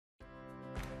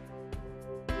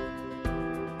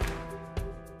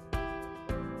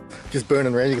just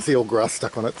burning around. You can see all grass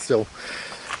stuck on it still.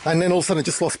 And then all of a sudden it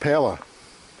just lost power.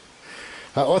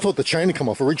 I thought the chain had come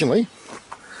off originally,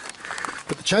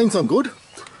 but the chain's not good.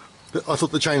 I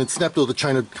thought the chain had snapped or the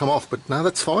chain had come off, but no,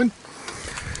 that's fine.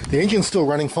 The engine's still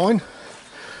running fine.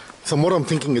 So what I'm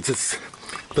thinking is it's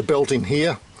the belt in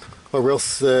here, or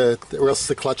else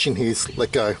the clutch in here's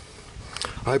let go.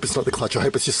 I hope it's not the clutch, I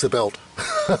hope it's just the belt.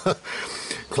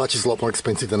 Clutch is a lot more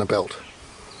expensive than a belt.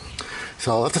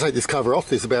 So I'll have to take this cover off.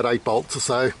 There's about 8 bolts or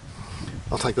so.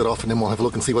 I'll take that off and then we'll have a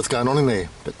look and see what's going on in there.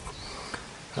 But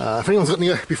if anyone's got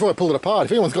any, before I pull it apart,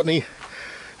 if anyone's got any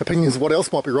opinions of what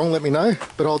else might be wrong, let me know.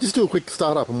 But I'll just do a quick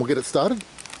start up and we'll get it started.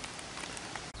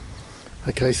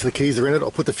 Okay, so the keys are in it.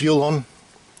 I'll put the fuel on.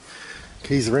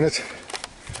 Keys are in it.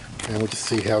 And we'll just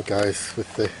see how it goes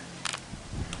with the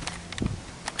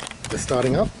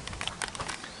starting up.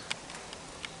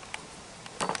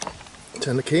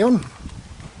 Turn the key on.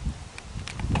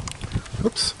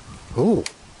 Oops. Oh.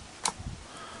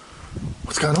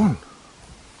 What's going on?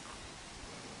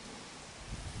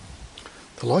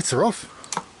 The lights are off.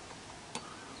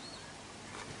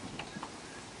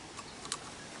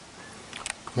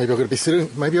 Maybe I've got to be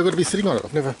sitting on it.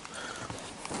 I've never.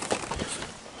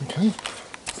 Okay.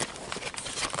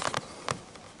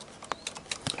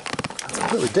 It's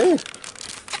completely dead.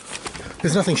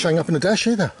 There's nothing showing up in the dash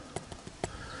either.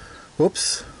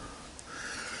 Whoops.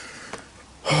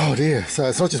 Oh dear. So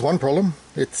it's not just one problem.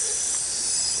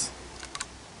 It's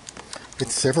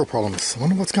several problems. I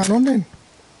wonder what's going on then.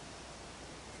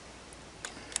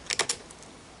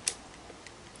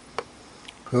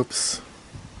 Oops.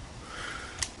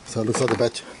 So it looks like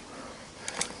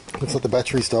the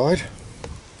battery's died.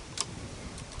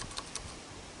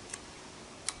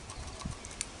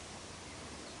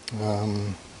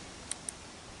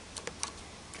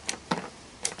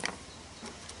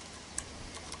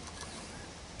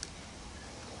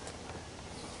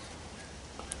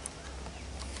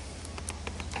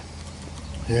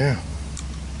 Yeah.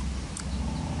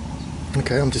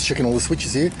 Okay, I'm just checking all the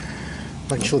switches here,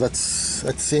 making sure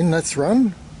that's in, that's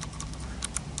run.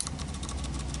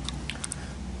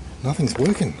 Nothing's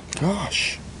working.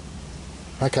 Gosh.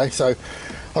 Okay, so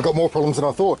I got more problems than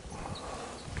I thought.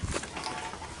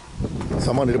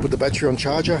 So I might need to put the battery on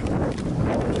charger.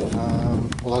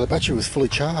 Although the battery was fully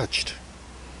charged.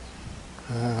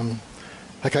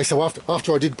 Okay, so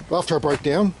after I broke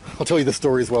down, I'll tell you the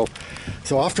story as well.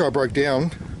 So after I broke down,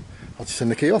 I'll just turn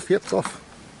the key off. Yep, it's off.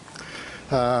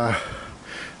 I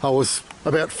was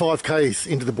about 5 k's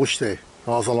into the bush there.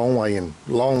 I was a long way in,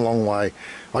 long way.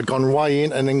 I'd gone way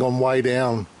in and then gone way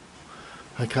down.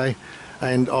 Okay,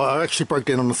 and I actually broke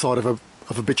down on the side of a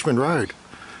bitumen road,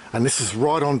 and this is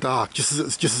right on dark, just as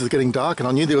it's getting dark, and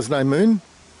I knew there was no moon.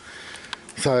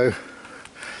 So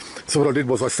what I did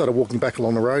was I started walking back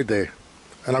along the road there,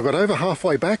 and I got over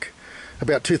halfway back,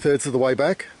 about 2/3 of the way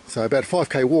back, so about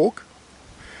 5k walk,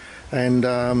 and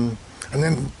then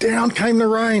down came the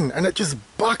rain, and it just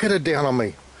bucketed down on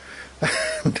me.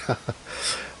 And,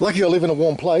 lucky I live in a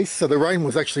warm place, so the rain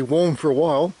was actually warm for a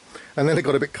while, and then it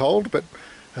got a bit cold, but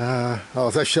I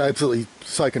was actually absolutely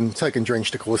soaking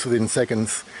drenched, of course, within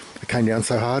seconds. It came down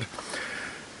so hard.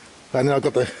 And then I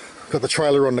got the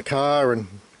trailer on the car and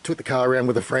took the car around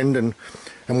with a friend, and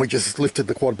we just lifted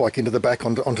the quad bike into the back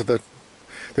onto the.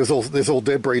 There's all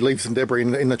debris, leaves and debris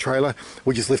in the trailer.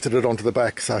 We just lifted it onto the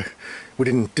back, so we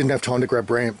didn't have time to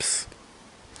grab ramps.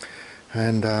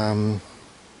 And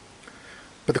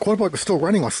but the quad bike was still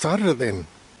running. I started it then.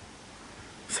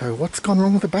 So what's gone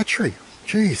wrong with the battery?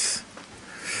 Jeez.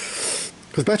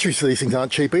 Because batteries for these things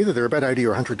aren't cheap either. They're about $80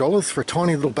 or $100 for a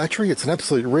tiny little battery. It's an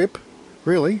absolute rip,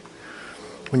 really.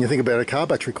 When you think about it, a car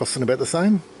battery costing about the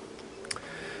same.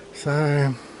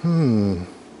 So, maybe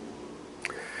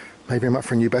I'm up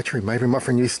for a new battery. Maybe I'm up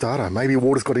for a new starter. Maybe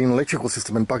water's got in an electrical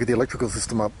system and buggered the electrical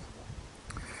system up.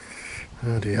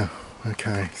 Oh dear.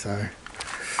 Okay, so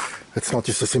it's not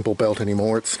just a simple belt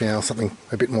anymore. It's now something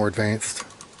a bit more advanced.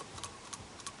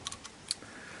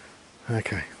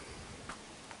 Okay.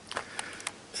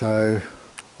 So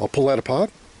I'll pull that apart.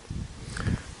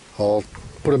 I'll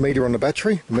put a meter on the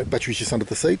battery. The battery's just under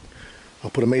the seat. I'll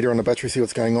put a meter on the battery, see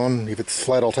what's going on. If it's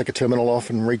flat, I'll take a terminal off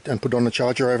and put it on the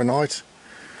charger overnight.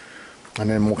 And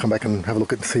then we'll come back and have a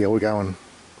look and see how we're going.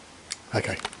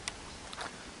 Okay.